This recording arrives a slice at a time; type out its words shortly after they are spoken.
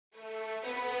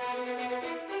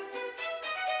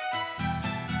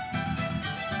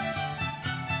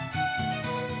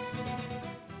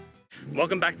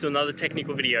Welcome back to another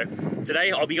technical video.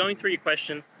 Today I'll be going through your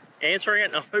question, answering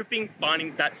it, and hoping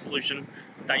finding that solution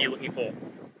that you're looking for.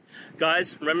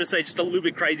 Guys, remember to stay just a little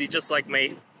bit crazy just like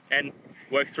me and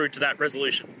work through to that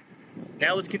resolution.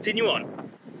 Now let's continue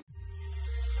on.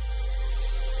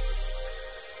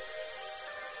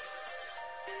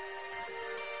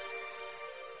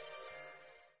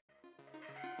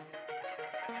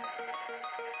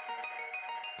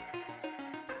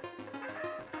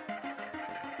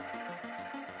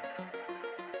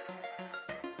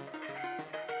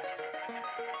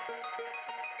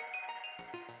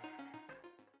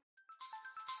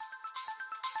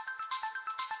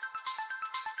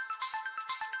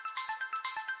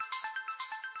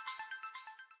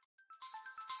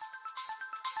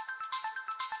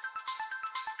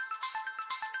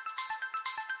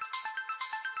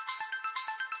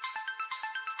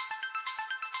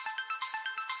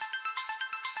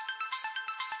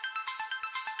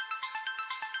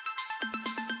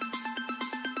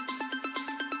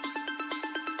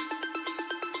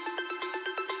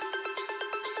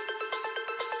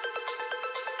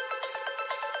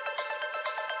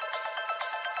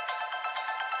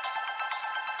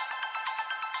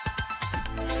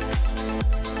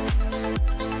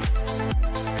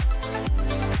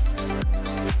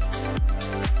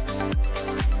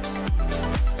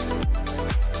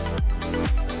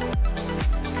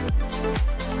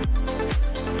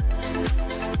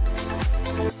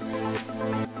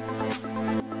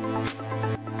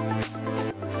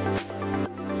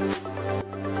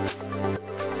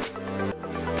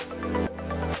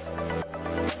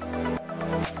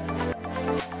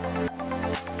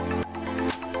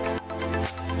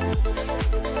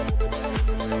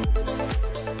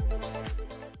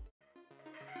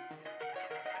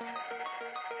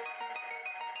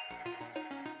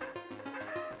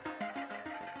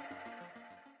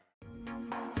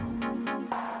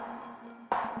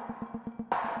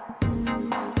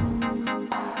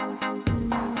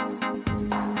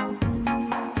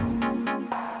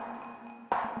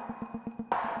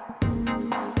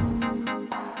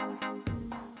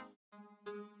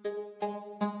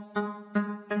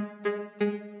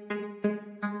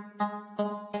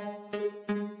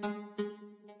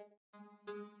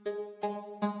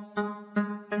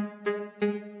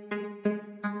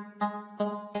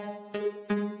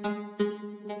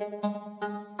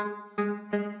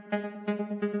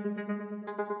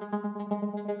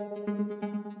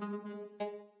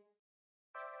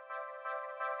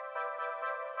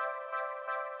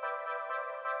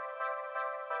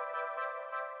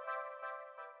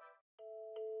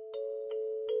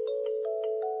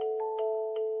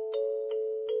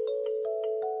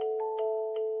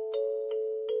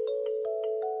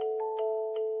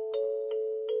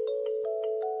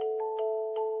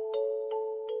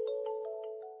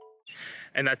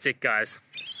 And that's it, guys.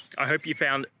 I hope you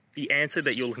found the answer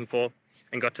that you're looking for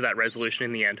and got to that resolution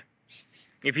in the end.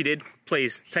 If you did,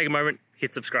 please take a moment,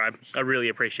 hit subscribe. I really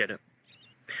appreciate it.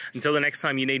 Until the next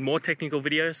time you need more technical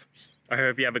videos, I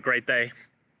hope you have a great day.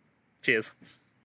 Cheers.